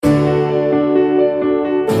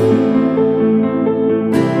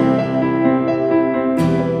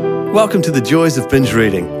Welcome to the Joys of Binge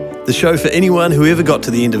Reading, the show for anyone who ever got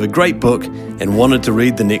to the end of a great book and wanted to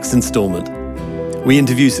read the next instalment. We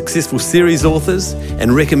interview successful series authors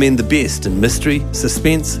and recommend the best in mystery,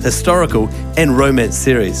 suspense, historical and romance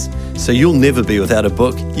series, so you'll never be without a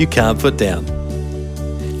book you can't put down.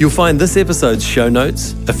 You'll find this episode's show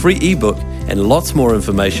notes, a free ebook and lots more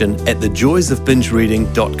information at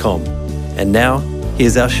thejoysofbingereading.com. And now,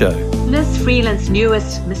 here's our show. Liz Freeland's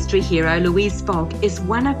newest mystery hero, Louise Fogg, is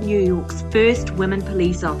one of New York's first women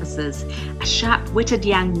police officers, a sharp-witted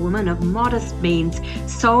young woman of modest means,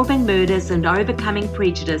 solving murders and overcoming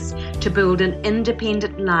prejudice to build an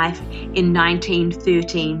independent life in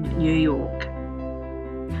 1913 New York.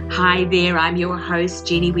 Hi there, I'm your host,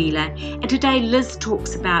 Jenny Wheeler, and today Liz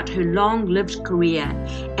talks about her long-lived career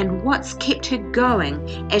and what's kept her going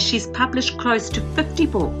as she's published close to 50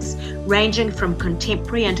 books, ranging from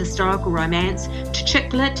contemporary and historical romance to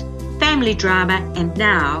chick lit, family drama, and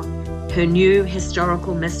now her new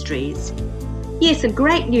historical mysteries. Yes, and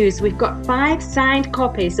great news, we've got 5 signed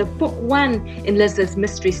copies of Book 1 in Liz's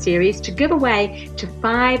mystery series to give away to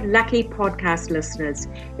 5 lucky podcast listeners.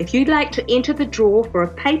 If you'd like to enter the draw for a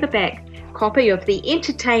paperback copy of the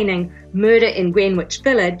entertaining Murder in Greenwich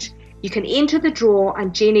Village, you can enter the draw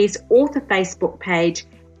on Jenny's author Facebook page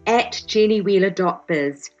at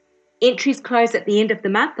jennywheeler.biz. Entries close at the end of the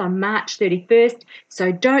month on March 31st,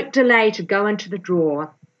 so don't delay to go into the draw.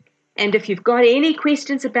 And if you've got any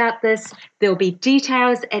questions about this, there'll be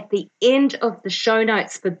details at the end of the show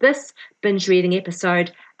notes for this binge reading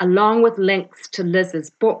episode, along with links to Liz's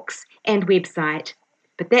books and website.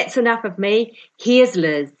 But that's enough of me. Here's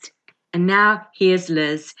Liz. And now here's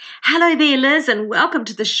Liz. Hello there, Liz, and welcome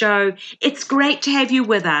to the show. It's great to have you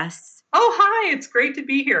with us. Oh, hi. It's great to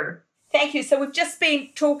be here. Thank you. So we've just been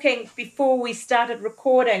talking before we started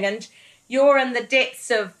recording, and you're in the depths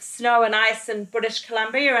of snow and ice in British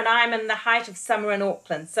Columbia, and I'm in the height of summer in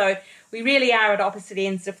Auckland. So we really are at opposite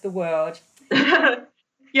ends of the world.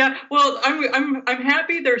 Yeah, well, I'm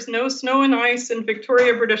happy there's no snow and ice in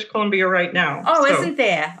Victoria, British Columbia right now. Oh, so. Isn't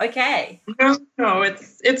there? Okay. No,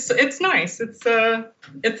 it's nice. It's the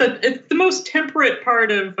most temperate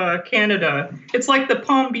part of Canada. It's like the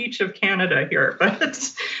Palm Beach of Canada here,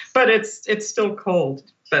 but it's still cold,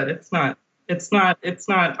 but it's not. It's not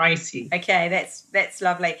icy. Okay, that's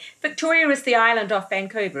lovely. Victoria is the island off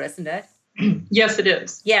Vancouver, isn't it? Yes, it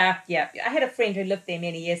is. Yeah. I had a friend who lived there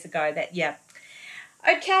many years ago.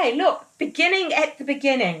 Okay, look, beginning at the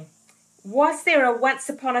beginning. Was there a once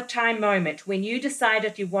upon a time moment when you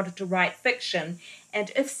decided you wanted to write fiction?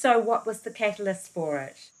 And if so, what was the catalyst for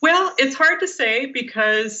it? Well, it's hard to say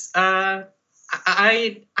because I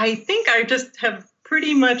think I just have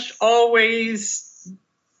pretty much always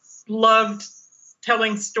loved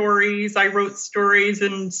telling stories. I wrote stories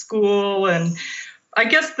in school, and I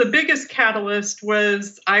guess the biggest catalyst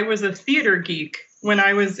was I was a theater geek when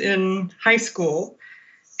I was in high school,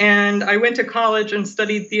 and I went to college and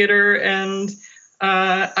studied theater, and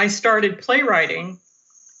I started playwriting,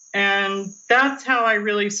 and that's how I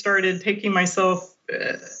really started taking myself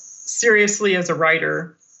seriously as a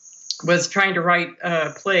writer, was trying to write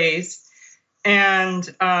plays.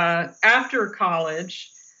 And after college,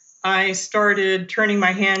 I started turning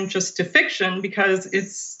my hand just to fiction because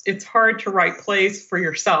it's hard to write plays for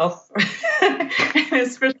yourself,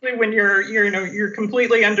 especially when you're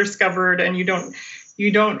completely undiscovered and you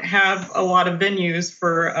don't have a lot of venues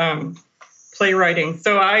for playwriting.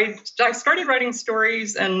 So I started writing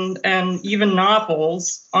stories and even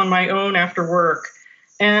novels on my own after work,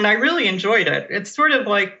 and I really enjoyed it. It's sort of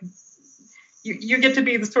like you get to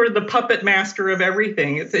be the puppet master of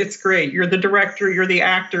everything. It's great. You're the director, you're the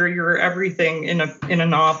actor, you're everything in a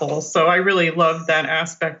novel. So I really loved that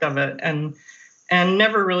aspect of it, and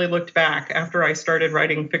never really looked back after I started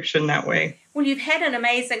writing fiction that way. Well, you've had an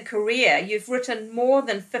amazing career. You've written more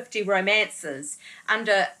than 50 romances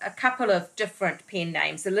under a couple of different pen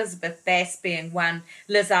names, Elizabeth Bass being one,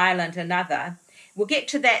 Liz Island another. We'll get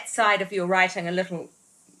to that side of your writing a little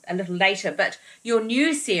later, but your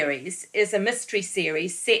new series is a mystery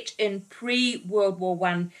series set in pre-World War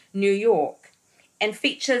I New York and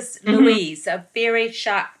features Louise, a very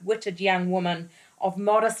sharp-witted young woman of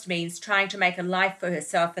modest means trying to make a life for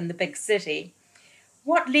herself in the big city.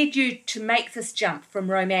 What led you to make this jump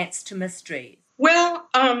from romance to mystery? Well,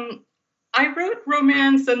 I wrote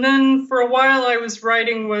romance, and then for a while I was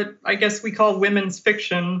writing what I guess we call women's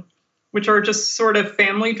fiction, which are just sort of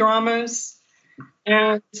family dramas.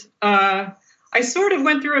 And I sort of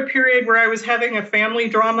went through a period where I was having a family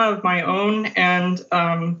drama of my own, and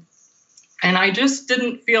I just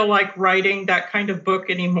didn't feel like writing that kind of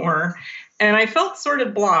book anymore. And I felt sort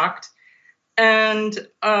of blocked. And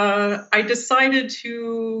I decided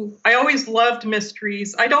I always loved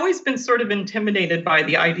mysteries. I'd always been sort of intimidated by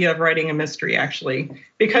the idea of writing a mystery, actually,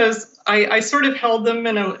 because I sort of held them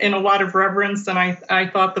in a lot of reverence, and I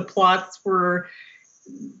thought the plots were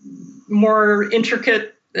more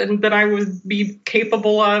intricate than I would be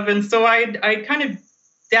capable of. And so I kind of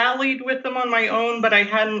dallied with them on my own, but I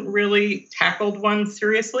hadn't really tackled one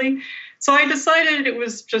seriously. So I decided it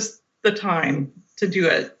was just the time to do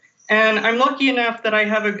it. And I'm lucky enough that I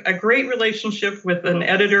have a great relationship with an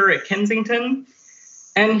editor at Kensington.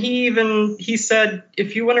 And he said,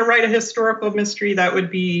 if you want to write a historical mystery, that would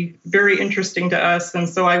be very interesting to us. And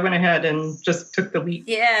so I went ahead and just took the leap.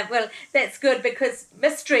 Yeah, well, that's good, because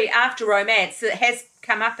mystery after romance, it has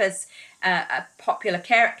come up as a popular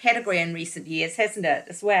category in recent years, hasn't it,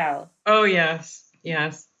 as well? Oh, yes.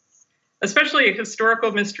 Especially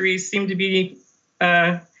historical mysteries seem to be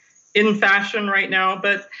in fashion right now.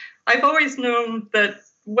 But I've always known that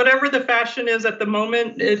whatever the fashion is at the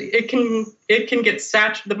moment, it can get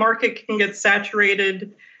the market can get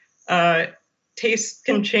saturated. Taste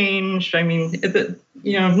can change. I mean,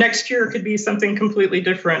 next year could be something completely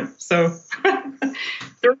different. So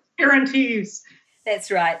there are guarantees.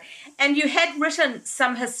 That's right. And you had written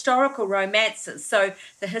some historical romances, so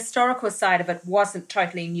the historical side of it wasn't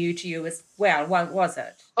totally new to you as well, was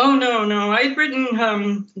it? Oh, no. I'd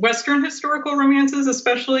written Western historical romances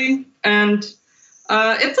especially, and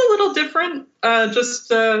it's a little different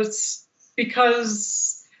just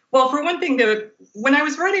because, well, for one thing, when I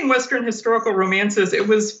was writing Western historical romances, it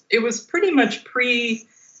was pretty much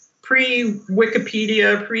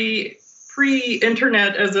pre-Wikipedia,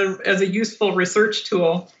 pre-internet as a useful research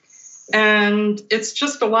tool. And it's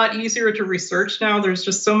just a lot easier to research now. There's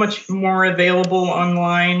just so much more available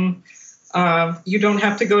online. You don't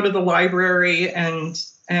have to go to the library and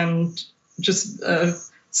just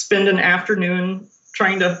spend an afternoon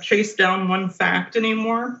trying to chase down one fact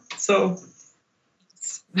anymore. So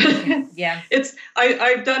yeah,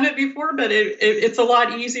 I've done it before, but it's a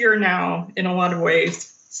lot easier now in a lot of ways.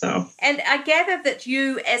 So, and I gather that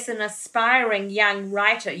you, as an aspiring young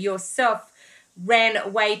writer yourself, ran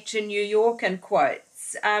away to New York in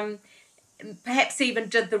quotes. Perhaps even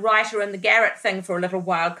did the writer in the garret thing for a little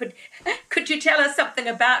while. Could you tell us something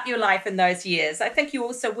about your life in those years? I think you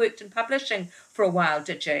also worked in publishing for a while,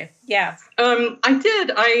 did you? Yeah. I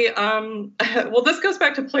did. Well, this goes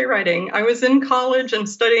back to playwriting. I was in college and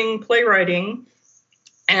studying playwriting,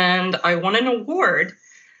 and I won an award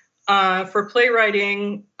for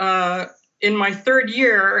playwriting in my third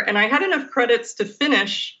year, and I had enough credits to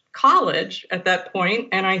finish college at that point,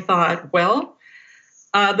 and I thought, well,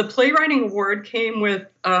 the playwriting award came with,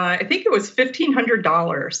 I think it was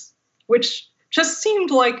 $1,500, which just seemed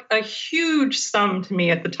like a huge sum to me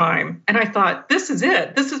at the time. And I thought, this is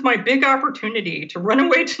it. This is my big opportunity to run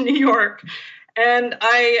away to New York. And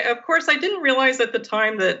of course, I didn't realize at the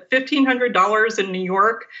time that $1,500 in New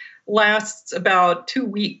York lasts about 2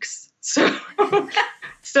 weeks. So,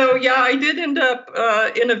 yeah, I did end up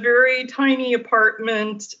in a very tiny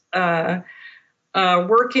apartment,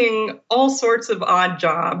 working all sorts of odd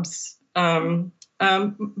jobs.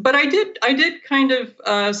 But I did kind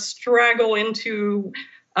of straggle into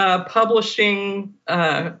publishing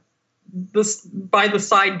this by the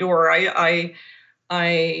side door.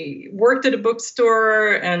 I worked at a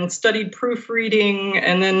bookstore and studied proofreading,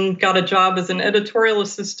 and then got a job as an editorial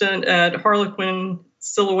assistant at Harlequin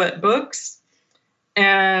Silhouette Books.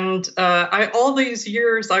 And all these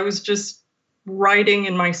years, I was just writing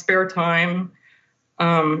in my spare time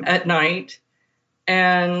at night.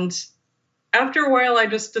 And after a while, I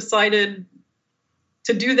just decided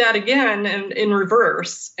to do that again and in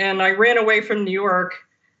reverse. And I ran away from New York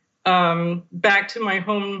back to my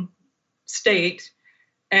home state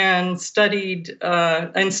and studied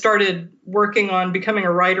and started working on becoming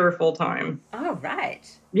a writer full time. Oh, right.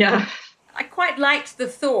 Yeah. I quite liked the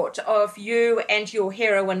thought of you and your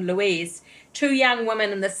heroine, Louise, two young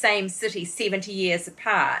women in the same city 70 years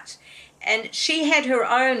apart. And she had her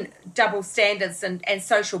own double standards and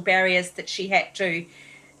social barriers that she had to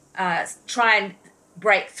try and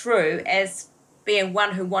break through as being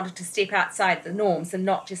one who wanted to step outside the norms and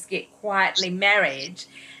not just get quietly married.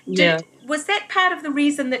 Was that part of the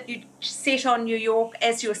reason that you set on New York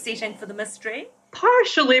as your setting for the mystery?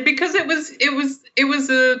 Partially, because it was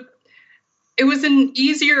an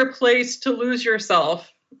easier place to lose yourself,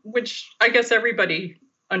 which I guess everybody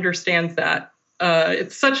understands that.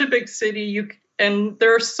 It's such a big city, and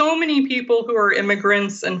there are so many people who are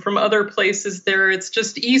immigrants and from other places there. It's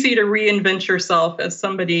just easy to reinvent yourself as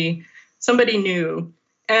somebody new.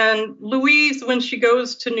 And Louise, when she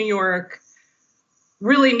goes to New York,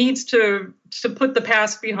 really needs to to put the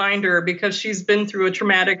past behind her because she's been through a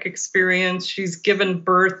traumatic experience. She's given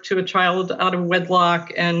birth to a child out of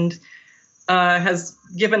wedlock and has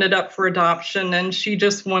given it up for adoption. And she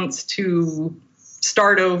just wants to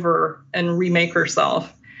start over and remake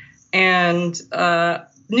herself. And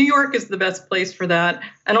New York is the best place for that.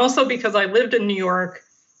 And also because I lived in New York,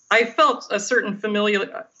 I felt I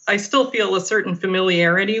still feel a certain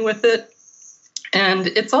familiarity with it. And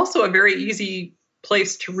it's also a very easy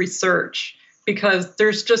place to research because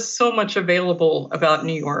there's just so much available about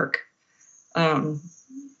New York. The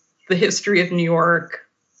history of New York,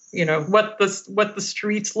 what the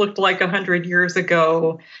streets looked like 100 years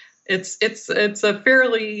ago. It's a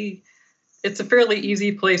fairly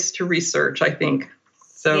easy place to research, I think.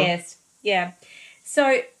 So yes, yeah.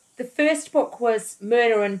 So the first book was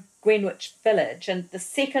Murder in Greenwich Village, and the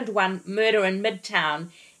second one, Murder in Midtown.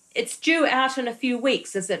 It's due out in a few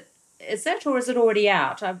weeks. Is it, or is it already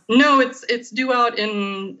out? No, it's due out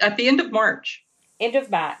at the end of March. End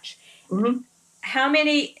of March. Mm-hmm. How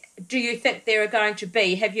many do you think there are going to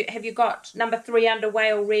be? Have you got number 3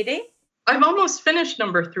 underway already? I've almost finished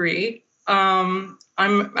number 3. I'm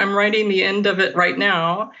writing the end of it right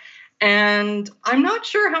now, and I'm not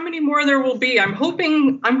sure how many more there will be. I'm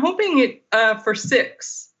hoping it for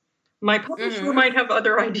 6. My publisher might have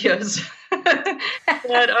other ideas, but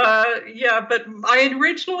I had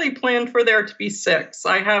originally planned for there to be 6.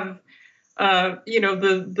 I have,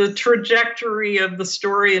 the trajectory of the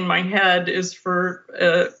story in my head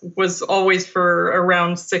was always for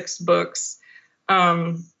around 6 books.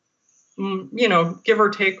 Give or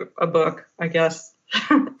take a book, I guess.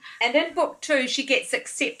 And in book 2, she gets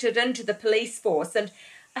accepted into the police force. And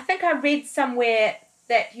I think I read somewhere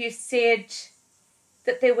that you said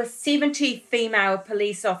that there were 70 female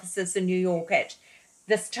police officers in New York at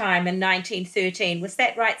this time in 1913. Was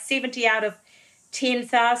that right? 70 out of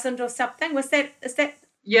 10,000 or something? Is that?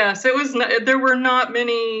 Yes, it was. There were not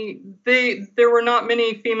many. There were not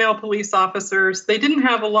many female police officers. They didn't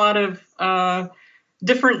have a lot of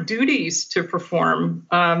different duties to perform.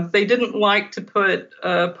 They didn't like to put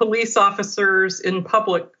police officers in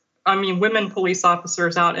public. Women police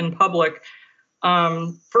officers out in public.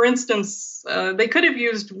 For instance, they could have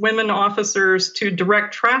used women officers to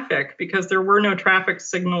direct traffic because there were no traffic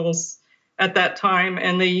signals at that time,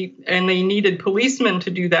 and they needed policemen to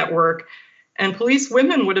do that work. And police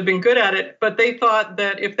women would have been good at it, but they thought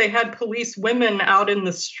that if they had police women out in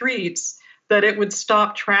the streets, that it would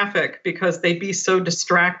stop traffic because they'd be so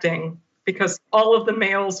distracting, because all of the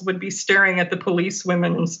males would be staring at the police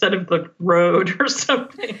women instead of the road or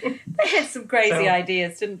something. They had some crazy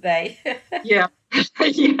ideas, didn't they? Yeah.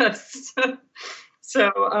 Yes.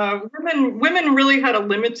 So women really had a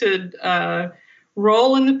limited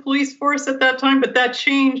role in the police force at that time, but that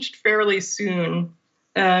changed fairly soon.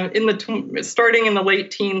 Starting in the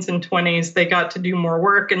late teens and 20s, they got to do more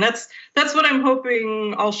work, and that's what I'm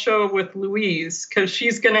hoping I'll show with Louise, because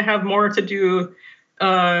she's going to have more to do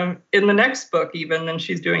in the next book even than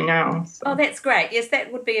she's doing now. So. Oh, that's great. Yes,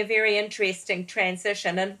 that would be a very interesting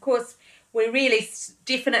transition, and of course we're really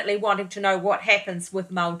definitely wanting to know what happens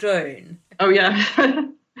with Muldoon. Oh yeah.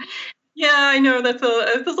 Yeah, I know it's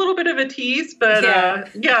a little bit of a tease, but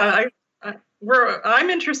I'm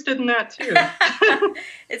interested in that too.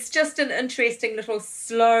 It's just an interesting little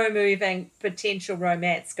slow-moving potential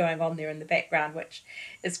romance going on there in the background, which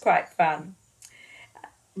is quite fun.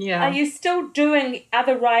 Yeah. Are you still doing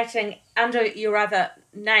other writing under your other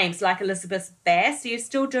names, like Elizabeth Bass? Are you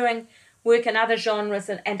still doing work in other genres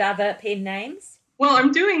and other pen names? Well,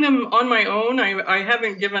 I'm doing them on my own. I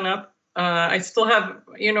haven't given up. I still have,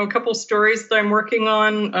 a couple stories that I'm working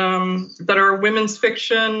on that are women's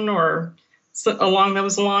fiction or along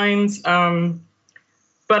those lines.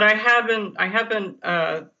 But I haven't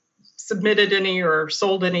submitted any or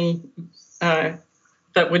sold any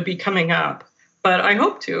that would be coming up. But I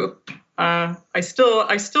hope to. I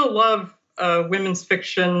still love women's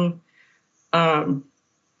fiction, and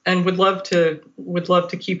would love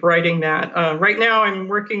to keep writing that. Right now, I'm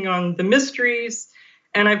working on the mysteries,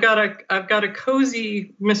 and I've got a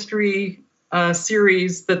cozy mystery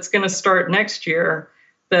series that's going to start next year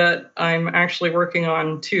that I'm actually working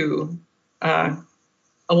on too,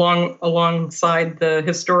 alongside the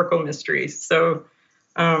historical mysteries. So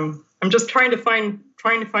I'm just trying to find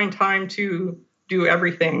time to do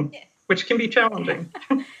everything, which can be challenging.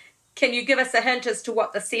 Can you give us a hint as to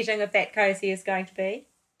what the setting of that cozy is going to be?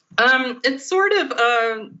 It's sort of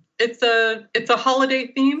it's a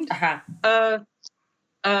holiday themed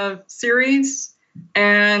series,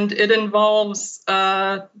 and it involves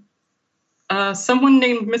someone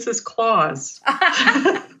named Mrs. Claus.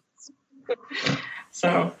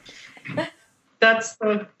 So that's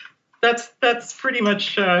pretty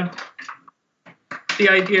much the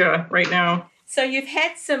idea right now. So you've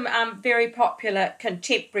had some very popular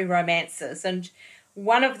contemporary romances, and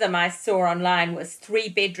one of them I saw online was 3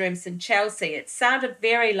 Bedrooms in Chelsea. It sounded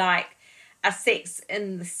very like a Sex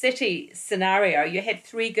in the City scenario. You had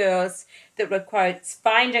 3 girls that were, quotes,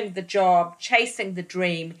 finding the job, chasing the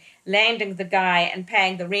dream, landing the guy, and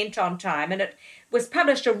paying the rent on time. And it was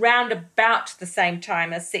published around about the same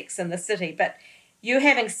time as Sex in the City. But you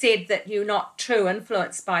having said that you're not too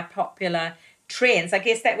influenced by popular trends, I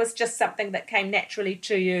guess that was just something that came naturally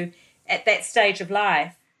to you at that stage of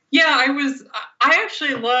life. Yeah, I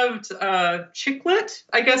actually loved chick lit,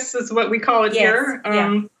 I guess is what we call it here.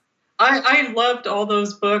 Yeah. I loved all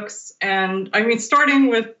those books. And I mean, starting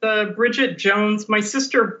with Bridget Jones, my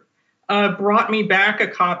sister brought me back a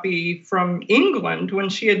copy from England when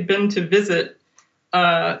she had been to visit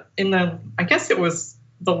I guess it was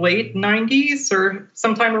the late 90s or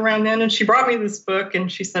sometime around then. And she brought me this book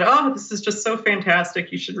and she said, "Oh, this is just so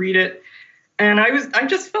fantastic. You should read it." And I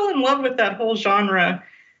just fell in love with that whole genre.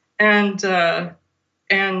 And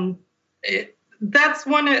that's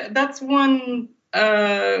one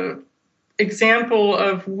example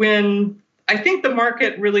of when I think the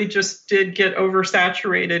market really just did get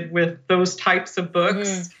oversaturated with those types of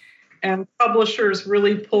books, and publishers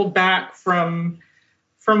really pulled back from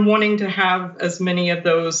wanting to have as many of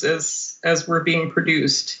those as were being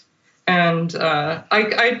produced. And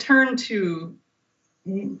I turned to,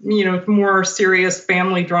 more serious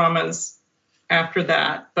family dramas after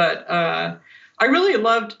that. But I really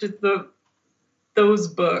loved those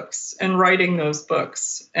books and writing those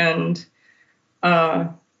books. And I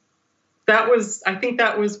think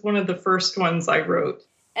that was one of the first ones I wrote.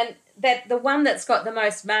 And that the one that's got the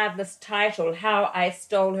most marvelous title, How I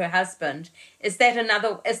Stole Her Husband, is that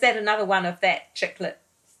another one of that chick lit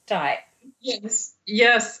type? Yes.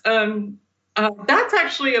 That's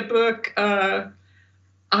actually a book.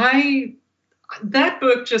 That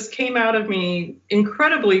book just came out of me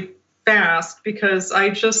incredibly fast because I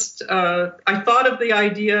just I thought of the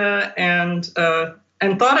idea and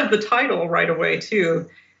thought of the title right away too.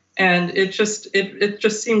 And it just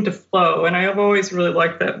seemed to flow. And I have always really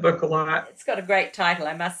liked that book a lot. It's got a great title,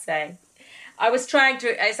 I must say. I was trying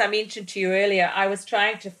to, as I mentioned to you earlier, I was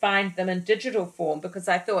trying to find them in digital form because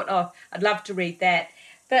I thought, I'd love to read that.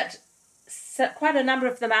 But quite a number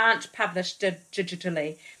of them aren't published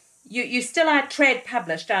digitally. You still are trad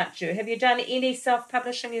published, aren't you? Have you done any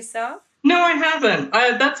self-publishing yourself? No, I haven't.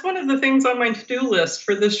 That's one of the things on my to-do list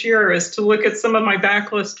for this year is to look at some of my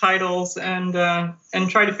backlist titles and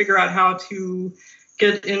try to figure out how to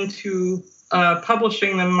get into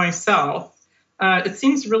publishing them myself. It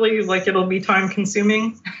seems really like it'll be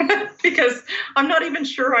time-consuming because I'm not even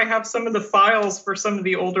sure I have some of the files for some of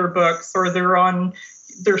the older books, or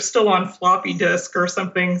they're still on floppy disk or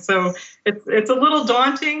something. So it's a little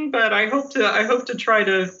daunting, but I hope to try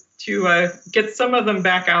to get some of them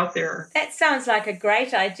back out there. That sounds like a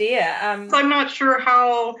great idea. I'm not sure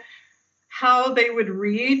how they would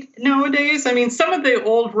read nowadays. I mean, some of the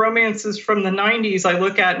old romances from the 90s I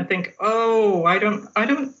look at and think, I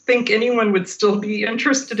don't think anyone would still be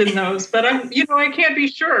interested in those. But I can't be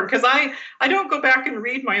sure because I don't go back and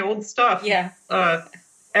read my old stuff. Yeah.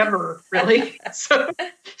 Ever really. so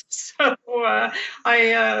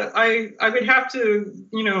I would have to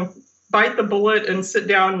bite the bullet and sit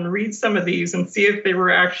down and read some of these and see if they were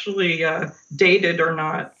actually dated or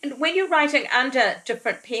not. And when you're writing under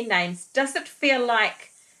different pen names, does it feel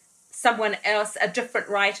like someone else, a different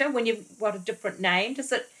writer, when you've got a different name?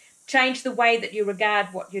 Does it change the way that you regard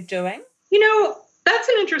what you're doing? That's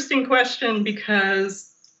an interesting question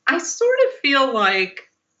because I sort of feel like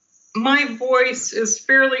my voice is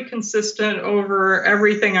fairly consistent over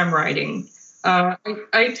everything I'm writing.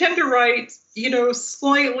 I tend to write,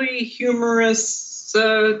 slightly humorous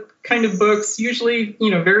kind of books, usually,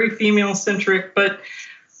 very female-centric. But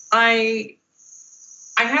I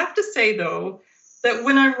have to say, though, that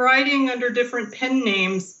when I'm writing under different pen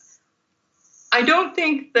names, I don't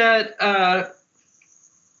think that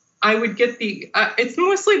I would get it's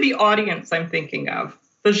mostly the audience I'm thinking of.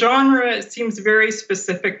 The genre seems very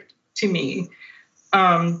specific to me.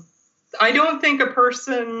 I don't think a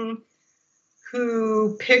person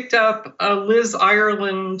who picked up a Liz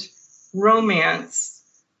Ireland romance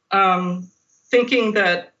thinking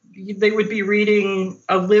that they would be reading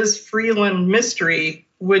a Liz Freeland mystery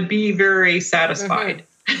would be very satisfied.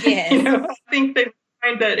 Mm-hmm. Yes. I think they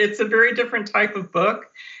find that it's a very different type of book,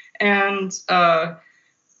 and I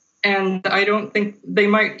don't think they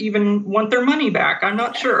might even want their money back. I'm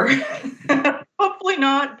not sure. Hopefully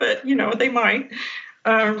not, but they might.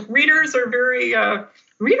 Readers are very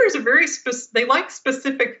they like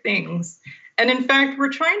specific things. And in fact,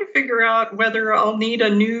 we're trying to figure out whether I'll need a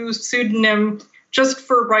new pseudonym just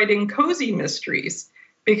for writing cozy mysteries,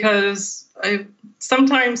 because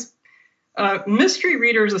sometimes mystery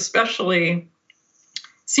readers especially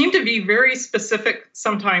seem to be very specific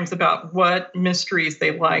sometimes about what mysteries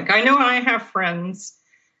they like. I know I have friends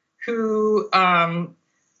who I'll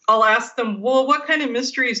ask them, well, what kind of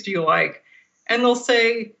mysteries do you like? And they'll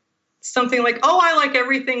say something like, oh, I like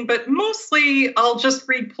everything, but mostly I'll just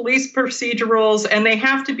read police procedurals, and they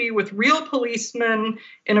have to be with real policemen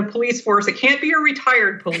in a police force. It can't be a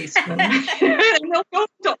retired policeman. And they'll go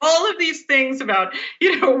into all of these things about,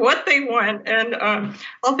 what they want. And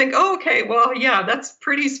I'll think, oh, okay, well, yeah, that's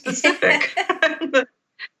pretty specific.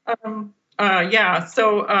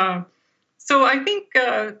 So I think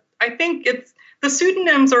it's the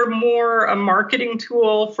pseudonyms are more a marketing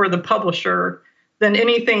tool for the publisher than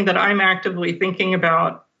anything that I'm actively thinking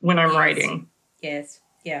about when I'm writing. Yes,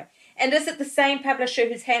 yeah. And is it the same publisher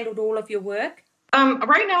who's handled all of your work?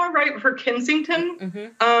 Right now I write for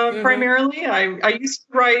Kensington, primarily. I used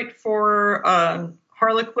to write for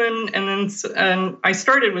Harlequin, and I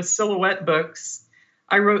started with Silhouette Books.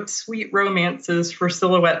 I wrote sweet romances for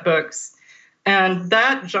Silhouette Books. And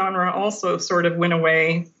that genre also sort of went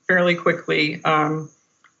away fairly quickly.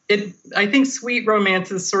 I think sweet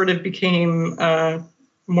romances sort of became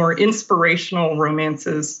more inspirational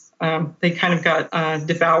romances. They kind of got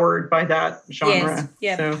devoured by that genre. Yes,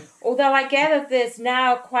 yeah. So. Although I gather there's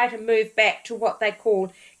now quite a move back to what they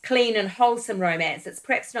call clean and wholesome romance. It's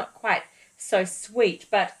perhaps not quite so sweet,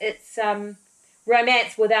 but it's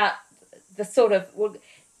romance without the sort of...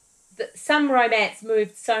 some romance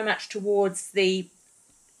moved so much towards the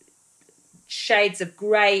shades of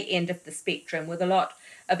grey end of the spectrum with a lot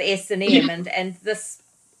of S&M, and this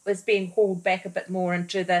was being hauled back a bit more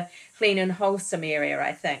into the clean and wholesome area,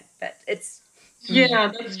 I think. But it's... Yeah,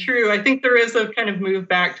 that's true. I think there is a kind of move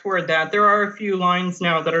back toward that. There are a few lines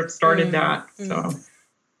now that have started that. So,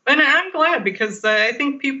 and I'm glad, because I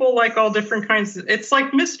think people like all different kinds. It's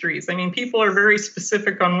like mysteries. I mean, people are very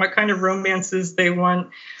specific on what kind of romances they want.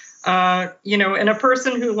 And a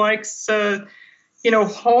person who likes,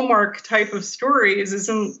 Hallmark type of stories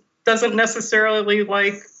doesn't necessarily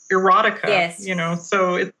like erotica. Yes.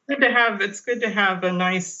 So it's good to have a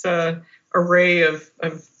nice array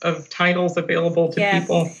of titles available to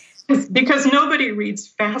people, because nobody reads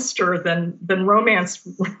faster than romance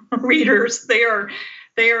readers. They are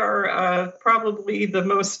probably the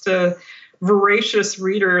most voracious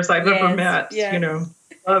readers I've ever met. Yeah.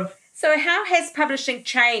 So how has publishing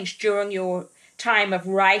changed during your time of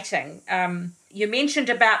writing? You mentioned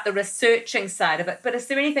about the researching side of it, but is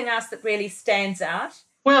there anything else that really stands out?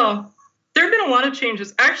 Well, there have been a lot of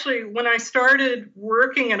changes. Actually, when I started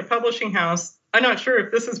working at a publishing house, I'm not sure if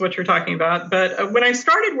this is what you're talking about, but when I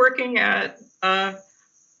started working at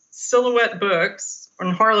Silhouette Books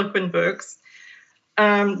or Harlequin Books,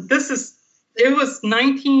 it was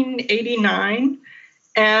 1989,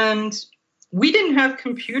 and we didn't have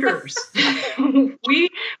computers. we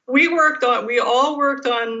all worked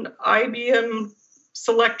on IBM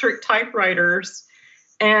Selectric typewriters,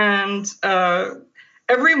 and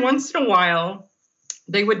every once in a while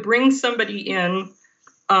they would bring somebody in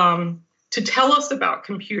to tell us about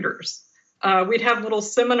computers. We'd have little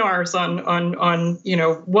seminars on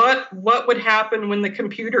what would happen when the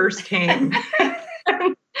computers came.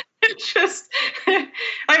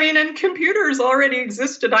 And computers already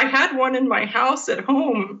existed. I had one in my house at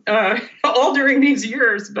home all during these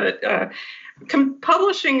years, but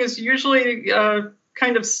publishing is usually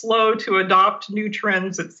kind of slow to adopt new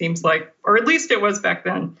trends, it seems like, or at least it was back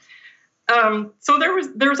then. So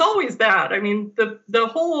there's always that. I mean, the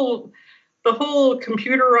whole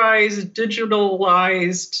computerized,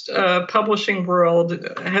 digitalized publishing world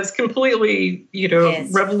has completely,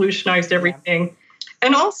 revolutionized everything. Yeah.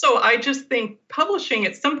 And also, I just think publishing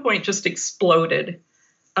at some point just exploded.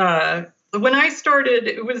 When I started,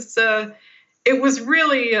 it was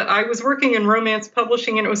really, I was working in romance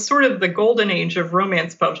publishing, and it was sort of the golden age of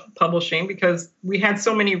romance publishing, because we had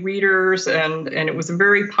so many readers, and it was a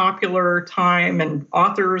very popular time, and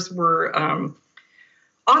authors were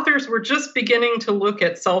just beginning to look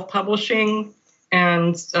at self-publishing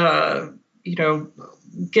and,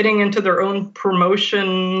 getting into their own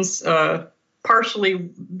promotions, partially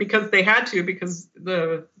because they had to, because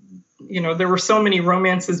there were so many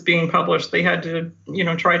romances being published. They had to,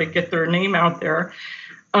 try to get their name out there.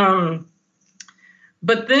 But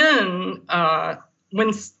then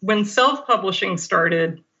when self-publishing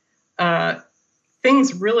started,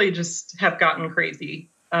 things really just have gotten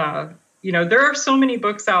crazy. there are so many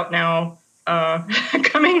books out now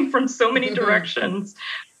coming from so many directions.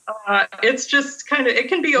 It's just it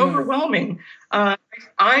can be overwhelming. I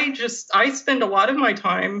spend a lot of my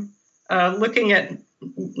time looking at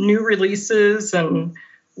new releases and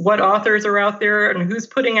what authors are out there and who's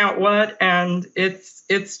putting out what, and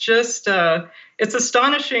it's just it's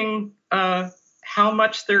astonishing how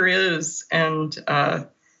much there is, and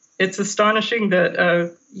it's astonishing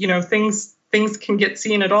that things can get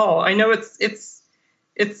seen at all. I know it's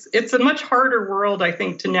a much harder world, I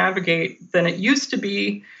think, to navigate than it used to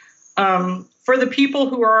be for the people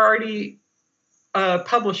who are already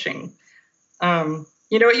publishing.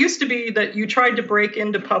 It used to be that you tried to break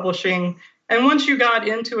into publishing, and once you got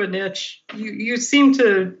into a niche, you seem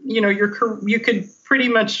to, you could pretty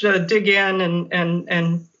much dig in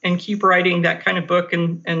and keep writing that kind of book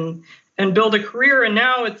and build a career. And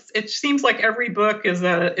now it seems like every book is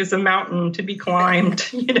a mountain to be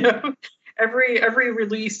climbed. Every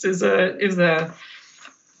release is a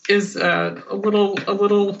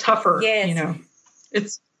little tougher. Yes.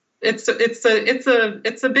 It's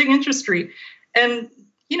a big industry, and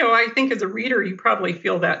I think as a reader you probably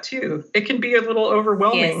feel that too. It can be a little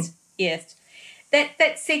overwhelming. Yes. That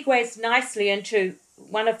segues nicely into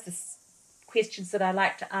one of the questions that I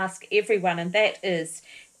like to ask everyone, and that is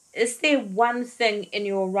there one thing in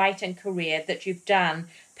your writing career that you've done,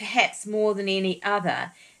 perhaps more than any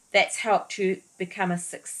other, that's helped you become a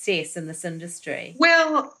success in this industry?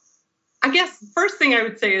 Well, I guess the first thing I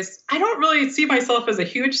would say is I don't really see myself as a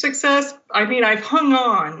huge success. I mean, I've hung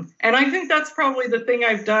on. And I think that's probably the thing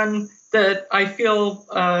I've done that I feel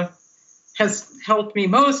has helped me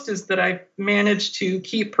most, is that I've managed to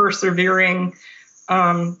keep persevering.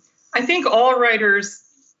 I think all writers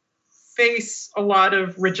face a lot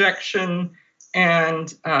of rejection.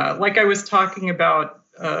 And like I was talking about,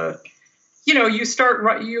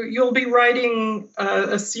 you'll be writing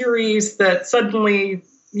a series that suddenly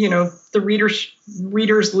the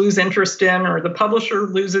readers lose interest in, or the publisher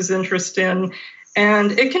loses interest in,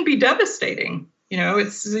 and it can be devastating. You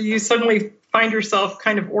suddenly find yourself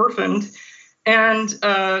kind of orphaned, and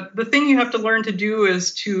the thing you have to learn to do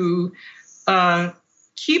is to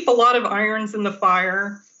keep a lot of irons in the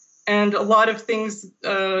fire and a lot of things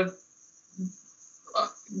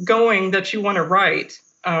going that you want to write,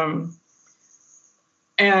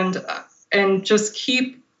 and just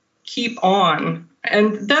keep on.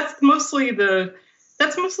 And that's mostly the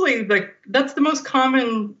most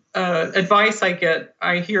common advice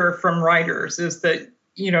I hear from writers, is that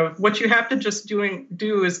what you have to just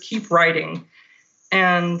do is keep writing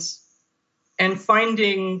and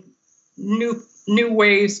finding new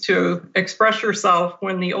ways to express yourself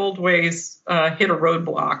when the old ways hit a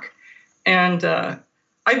roadblock. And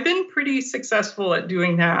I've been pretty successful at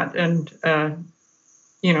doing that, and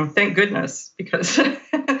thank goodness, because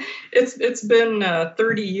it's been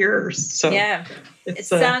 30 years. So yeah, it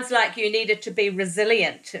sounds like you needed to be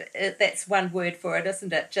resilient. That's one word for it,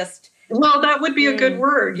 isn't it? Well, that would be a good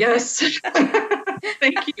word. Yes.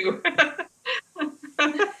 Thank you.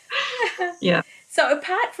 Yeah. So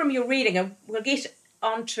apart from your reading, and we'll get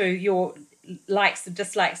onto your likes and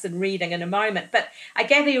dislikes in reading in a moment, but I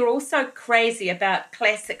gather you're also crazy about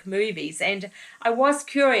classic movies, and I was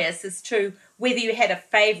curious as to whether you had a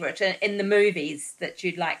favourite in the movies that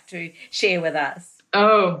you'd like to share with us.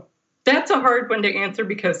 Oh, that's a hard one to answer,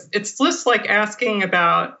 because it's just like asking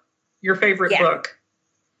about your favorite book.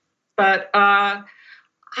 But I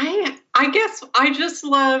guess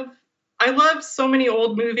I love so many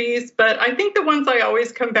old movies, but I think the ones I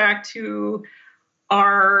always come back to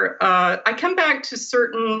are I come back to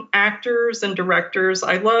certain actors and directors.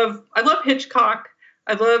 I love Hitchcock.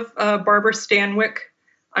 I love Barbara Stanwyck.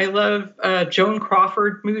 I love Joan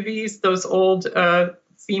Crawford movies, those old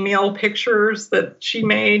female pictures that she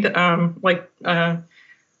made. I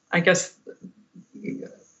guess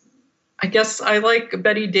I like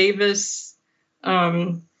Bette Davis.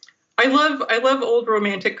 I love old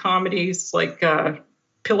romantic comedies like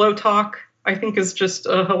Pillow Talk. I think is just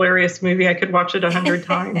a hilarious movie. I could watch it 100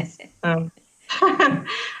 times.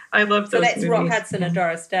 I love those movies. So that's Rock Hudson and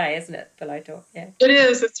Doris Day, isn't it? Pillow Talk, yeah. It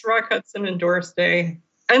is. It's Rock Hudson and Doris Day.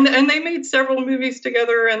 And they made several movies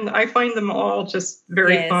together, and I find them all just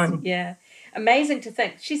very fun. Yeah. Amazing to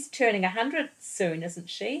think. She's turning 100 soon, isn't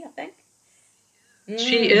she, I think?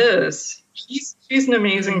 She is. She's an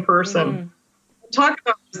amazing person. Talk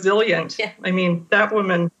about resilient. Yeah. I mean, that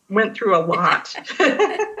woman went through a lot.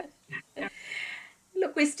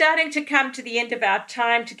 Look, we're starting to come to the end of our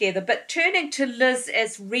time together, but turning to Liz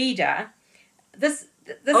as reader, this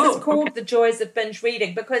This is called The Joys of Binge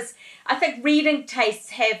Reading, because I think reading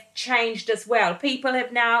tastes have changed as well. People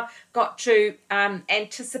have now got to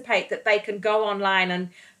anticipate that they can go online and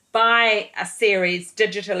buy a series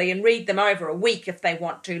digitally and read them over a week if they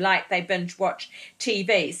want to, like they binge watch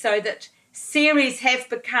TV. So that series have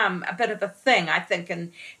become a bit of a thing, I think,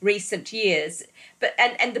 in recent years. But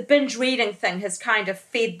and the binge reading thing has kind of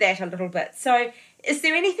fed that a little bit. So is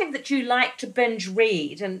there anything that you like to binge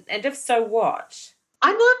read? And if so, what?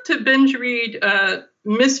 I love to binge read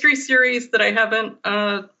mystery series that I haven't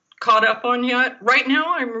caught up on yet. Right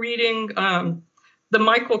now I'm reading the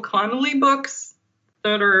Michael Connelly books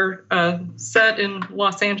that are set in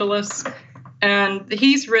Los Angeles. And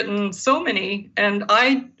he's written so many, and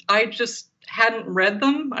I just hadn't read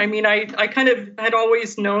them. I mean, I kind of had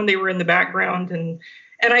always known they were in the background, and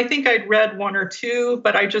I think I'd read one or two,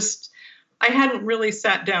 but I hadn't really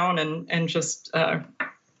sat down and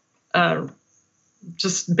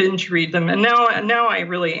just binge read them. And now I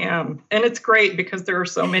really am. And it's great because there are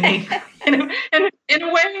so many. And in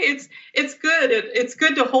a way, it's good. It's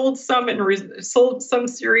good to hold some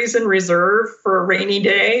series in reserve for a rainy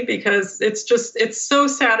day, because it's so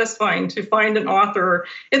satisfying to find an author.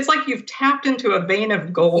 It's like you've tapped into a vein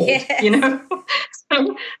of gold, Yes. you know?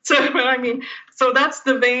 So that's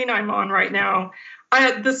the vein I'm on right now.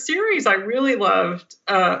 The series I really loved,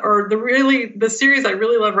 the series I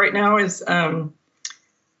really love right now is,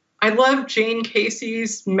 I love Jane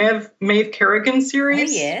Casey's Maeve Kerrigan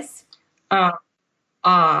series. Oh, yes.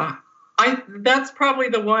 That's probably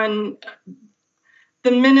the one.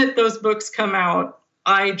 The minute those books come out,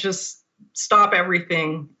 I just stop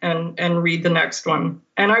everything and read the next one.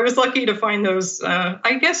 And I was lucky to find those.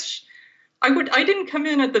 I guess I didn't come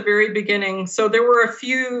in at the very beginning, so there were a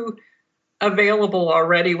few available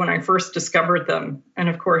already when I first discovered them, and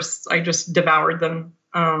of course I just devoured them.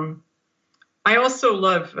 I also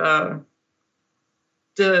love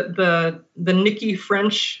the Nikki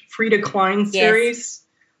French Frida Klein series,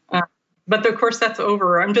 but of course that's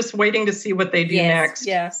over. I'm just waiting to see what they do next.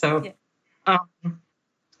 Yeah. So I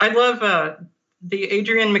love the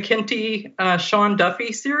Adrian McKinty Sean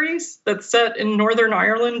Duffy series that's set in Northern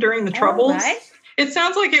Ireland during the Troubles. Right. It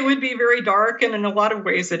sounds like it would be very dark, and in a lot of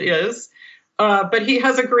ways it is. But he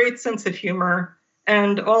has a great sense of humor.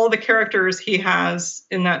 And all the characters he has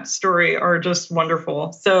in that story are just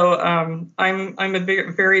wonderful. So I'm a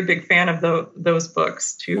very big fan of those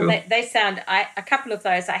books too. Well, they sound, a couple of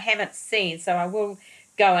those I haven't seen, so I will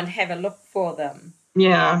go and have a look for them.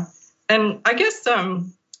 Yeah, and I guess the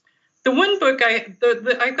one book I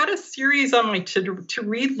got a series on my to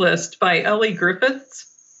read list by Ellie Griffiths.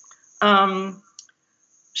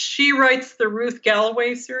 She writes the Ruth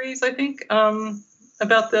Galloway series, I think,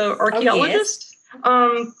 about the archaeologist.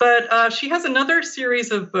 Oh, yes. But she has another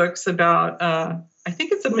series of books about, I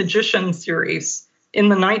think it's a magician series in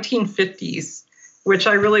the 1950s, which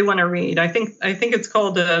I really want to read. I think it's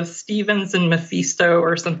called Stevens and Mephisto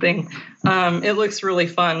or something. It looks really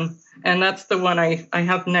fun, and that's the one I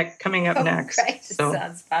have coming up next. Great. So,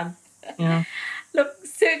 sounds fun. Yeah. Look,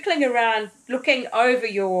 circling around, looking over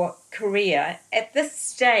your career, at this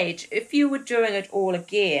stage, if you were doing it all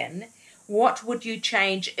again, what would you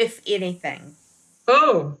change, if anything?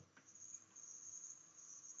 Oh,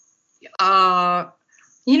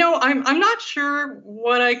 I'm not sure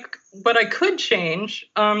what I could change.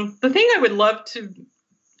 The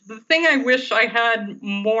thing I wish I had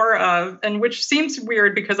more of, and which seems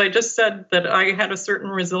weird because I just said that I had a certain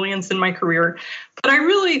resilience in my career, but I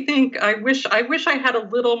really think I wish I had a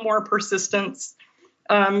little more persistence.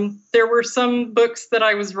 There were some books that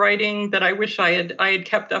I was writing that I wish I had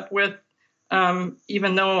kept up with.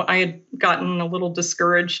 Even though I had gotten a little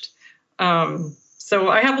discouraged. So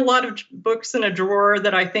I have a lot of books in a drawer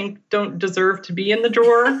that I think don't deserve to be in the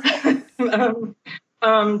drawer,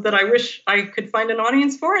 that I wish I could find an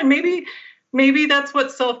audience for. And maybe that's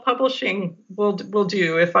what self-publishing will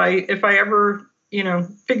do if I ever,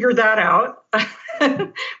 figure that out,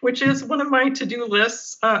 which is one of my to-do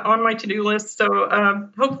lists, on my to-do list. So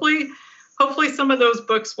hopefully some of those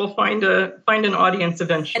books will find an audience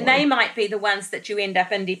eventually. And they might be the ones that you end up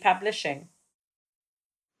indie publishing.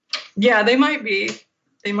 Yeah, they might be.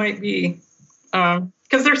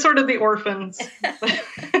 Because they're sort of the orphans.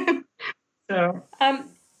 So.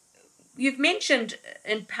 You've mentioned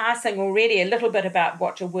in passing already a little bit about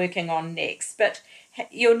what you're working on next, but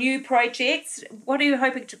your new projects, what are you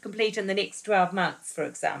hoping to complete in the next 12 months, for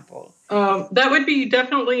example? That would be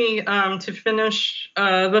definitely to finish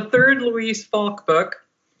the third Louise Falk book,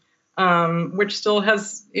 which still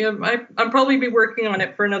has, I'll probably be working on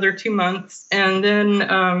it for another 2 months. And then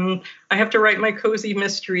I have to write my cozy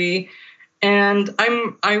mystery. And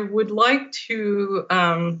I would like to,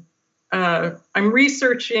 I'm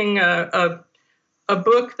researching a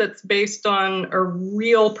book that's based on a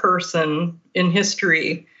real person in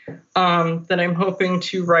history that I'm hoping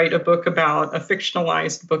to write a book about, a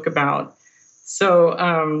fictionalized book about.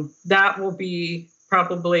 So that will be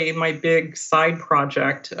probably my big side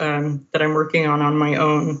project that I'm working on my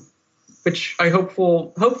own, which I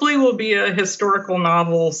hopefully will be a historical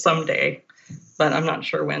novel someday, but I'm not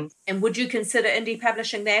sure when. And would you consider indie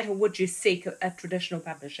publishing that, or would you seek a traditional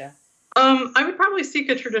publisher? I would probably seek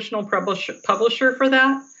a traditional publisher for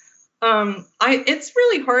that. It's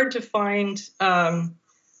really hard to find. I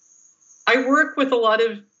work with a lot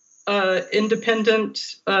of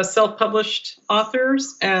independent self-published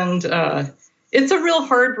authors, and it's a real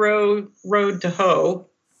hard road to hoe,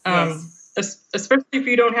 especially if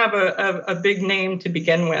you don't have a big name to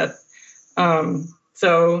begin with.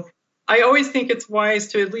 So I always think it's wise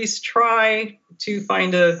to at least try to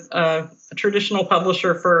find a traditional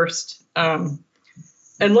publisher first,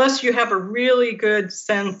 unless you have a really good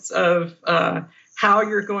sense of how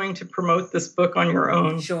you're going to promote this book on your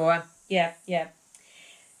own. Sure. Yeah.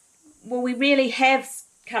 Well, we really have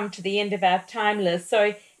come to the end of our time, Liz.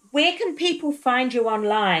 So where can people find you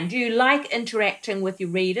online? Do you like interacting with your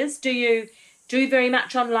readers? Do you do very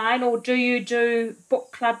much online, or do you do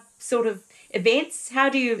book club sort of events? How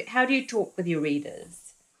do you talk with your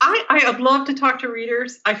readers? I'd love to talk to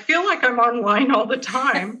readers. I feel like I'm online all the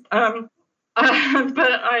time, but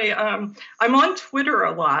I'm on Twitter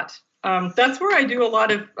a lot. That's where I do a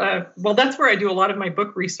lot of my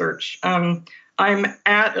book research. I'm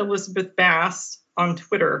at Elizabeth Bass on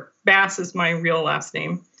Twitter. Bass is my real last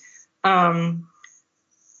name. I'm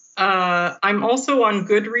also on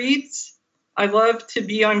Goodreads. I love to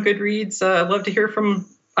be on Goodreads. I love to hear from.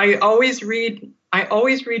 I always read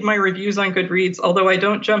my reviews on Goodreads, although I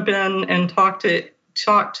don't jump in and talk to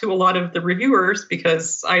a lot of the reviewers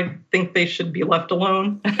because I think they should be left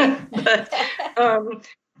alone. But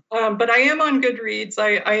I am on Goodreads.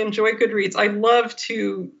 I enjoy Goodreads. I love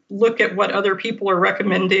to look at what other people are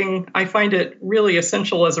recommending. I find it really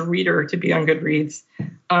essential as a reader to be on Goodreads.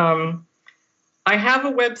 I have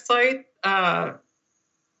a website.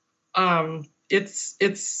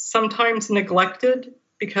 It's sometimes neglected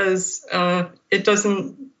because it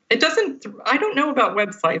doesn't. I don't know about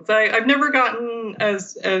websites. I've never gotten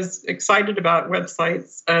as excited about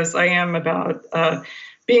websites as I am about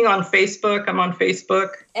being on Facebook. I'm on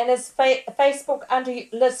Facebook. And is Facebook under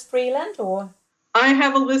Liz Freeland, or? I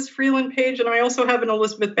have a Liz Freeland page, and I also have an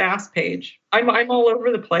Elizabeth Bass page. I'm all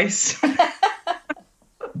over the place.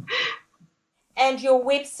 And your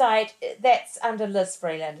website, that's under Liz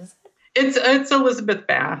Freeland, is it? It's Elizabeth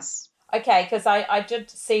Bass. Okay, because I did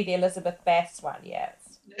see the Elizabeth Bass one, yeah.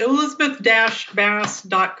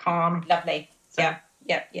 Elizabeth-bass.com. Lovely. So.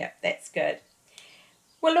 Yeah, that's good.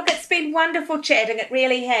 Well, look, it's been wonderful chatting. It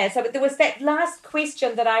really has. So, but there was that last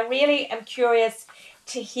question that I really am curious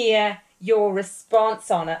to hear your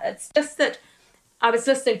response on it. It's just that I was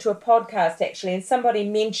listening to a podcast, actually, and somebody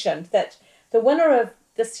mentioned that the winner of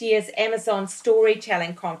this year's Amazon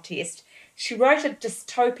storytelling contest, she wrote a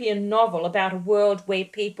dystopian novel about a world where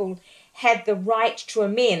people had the right to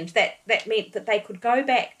amend. That meant that they could go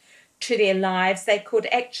back to their lives. They could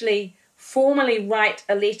actually formally write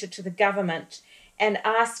a letter to the government and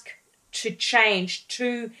ask to change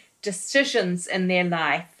 2 decisions in their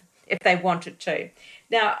life if they wanted to.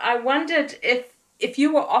 Now, I wondered if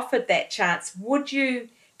you were offered that chance, would you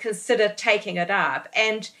consider taking it up?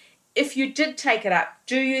 And if you did take it up,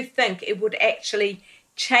 do you think it would actually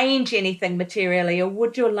change anything materially, or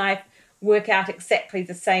would your life work out exactly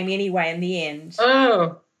the same anyway in the end?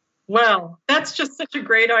 Oh, well, that's just such a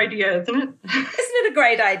great idea, isn't it? Isn't it a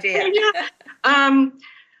great idea? Yeah.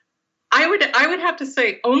 I would have to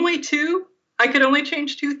say only 2. I could only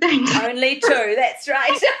change 2 things. Only 2, that's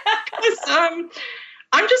right.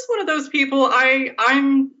 I'm just one of those people. I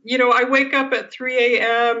wake up at 3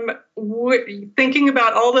 a.m. Thinking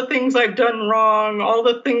about all the things I've done wrong, all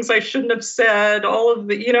the things I shouldn't have said, all of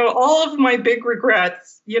my big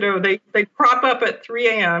regrets. They crop up at 3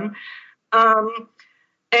 a.m. I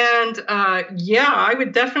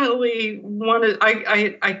would definitely want to.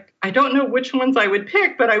 I don't know which ones I would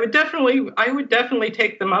pick, but I would definitely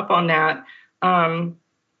take them up on that.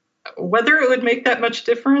 Whether it would make that much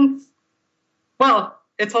difference, well,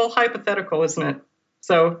 it's all hypothetical, isn't it?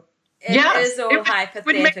 So it is all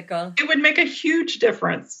hypothetical. It would make a huge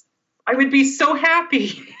difference. I would be so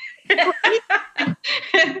happy.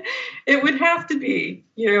 It would have to be,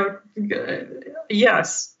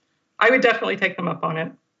 yes, I would definitely take them up on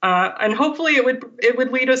it. And hopefully it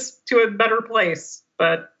would lead us to a better place,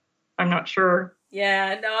 but I'm not sure.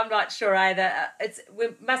 Yeah, no, I'm not sure either.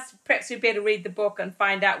 Perhaps we better read the book and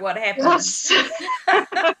find out what happens.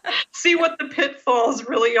 Yes. See what the pitfalls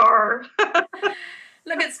really are.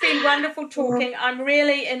 Look, it's been wonderful talking. I'm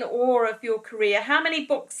really in awe of your career. How many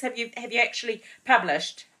books have you actually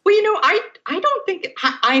published? Well, I don't think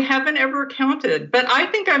I haven't ever counted, but I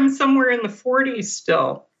think I'm somewhere in the 40s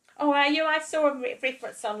still. Oh, are you? I saw a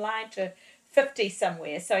reference online to 50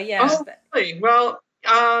 somewhere. So yeah. Oh, really? Well,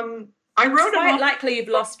 I wrote it's quite likely you've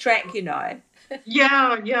lost track,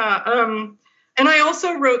 Yeah. And I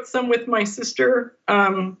also wrote some with my sister,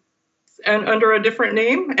 and under a different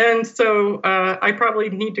name, and so I probably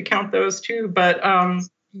need to count those too. But I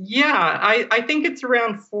think it's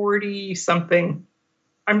around 40 something.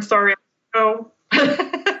 I'm sorry. No.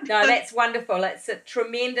 No, that's wonderful. It's a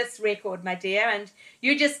tremendous record, my dear, and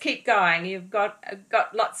you just keep going. You've got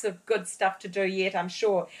lots of good stuff to do yet, I'm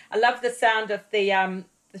sure. I love the sound of the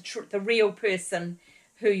real person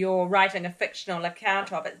who you're writing a fictional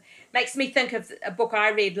account of. It makes me think of a book I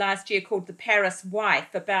read last year called The Paris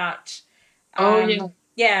Wife about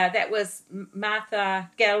that was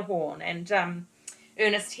Martha Gellhorn and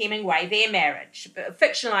Ernest Hemingway, their marriage, a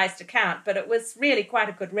fictionalized account, but it was really quite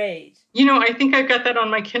a good read. I think I've got that on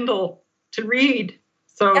my Kindle to read.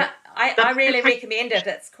 So yeah, I really recommend it.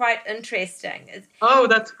 It's quite interesting.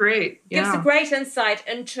 That's great. It gives a great insight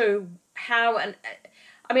into how, I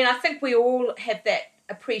think we all have that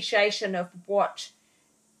appreciation of what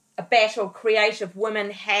a battle creative women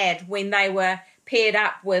had when they were paired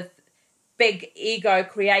up with big ego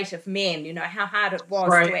creative men, how hard it was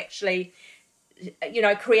to actually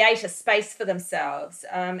create a space for themselves,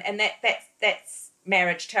 and that's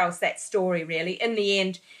marriage tells that story really. In the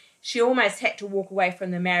end, she almost had to walk away from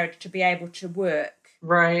the marriage to be able to work.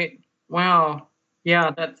 Right. Wow. Yeah,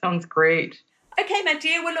 that sounds great. Okay, my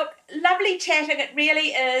dear. Well, look, lovely chatting. It really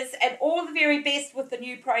is, and all the very best with the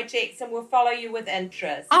new projects, and we'll follow you with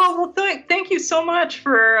interest. Oh, well, thank you so much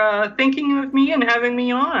for thinking of me and having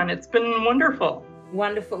me on. It's been wonderful.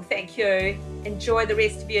 Wonderful. Thank you. Enjoy the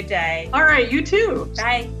rest of your day. All right. You too.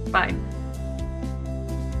 Bye. Bye.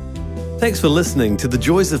 Thanks for listening to the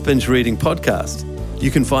Joys of Binge Reading podcast. You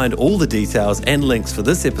can find all the details and links for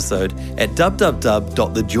this episode at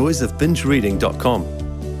www.thejoysofbingereading.com.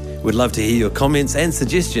 We'd love to hear your comments and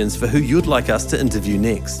suggestions for who you'd like us to interview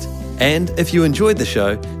next. And if you enjoyed the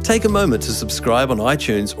show, take a moment to subscribe on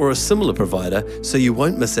iTunes or a similar provider so you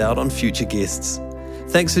won't miss out on future guests.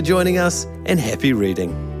 Thanks for joining us, and happy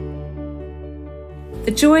reading.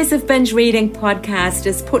 The Joys of Binge Reading podcast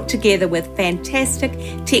is put together with fantastic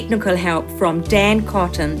technical help from Dan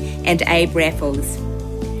Cotton and Abe Raffles.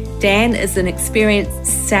 Dan is an experienced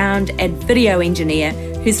sound and video engineer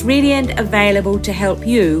who's ready and available to help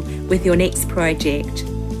you with your next project.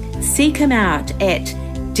 Seek him out at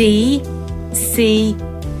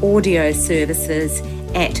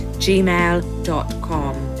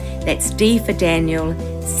dcaudioservices@gmail.com. That's D for Daniel,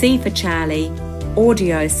 C for Charlie,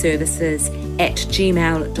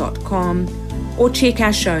 audioservices@gmail.com, or check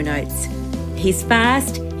our show notes. He's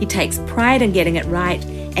fast, he takes pride in getting it right,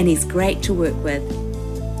 and he's great to work with.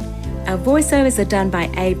 Our voiceovers are done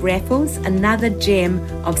by Abe Raffles, another gem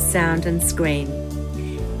of sound and screen.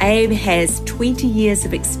 Abe has 20 years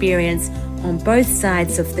of experience on both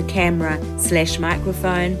sides of the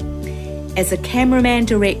camera/microphone, as a cameraman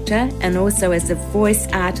director and also as a voice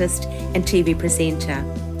artist and TV presenter.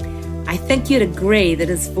 I think you'd agree that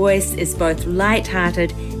his voice is both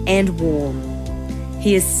light-hearted and warm.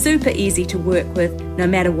 He is super easy to work with no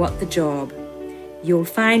matter what the job. You'll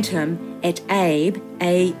find him at Abe,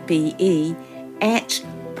 A-B-E, at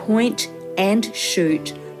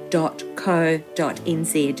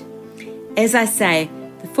pointandshoot.co.nz. As I say,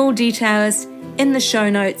 the full details in the show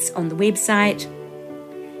notes on the website.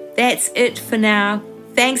 That's it for now.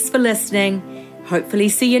 Thanks for listening. Hopefully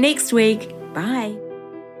see you next week. Bye.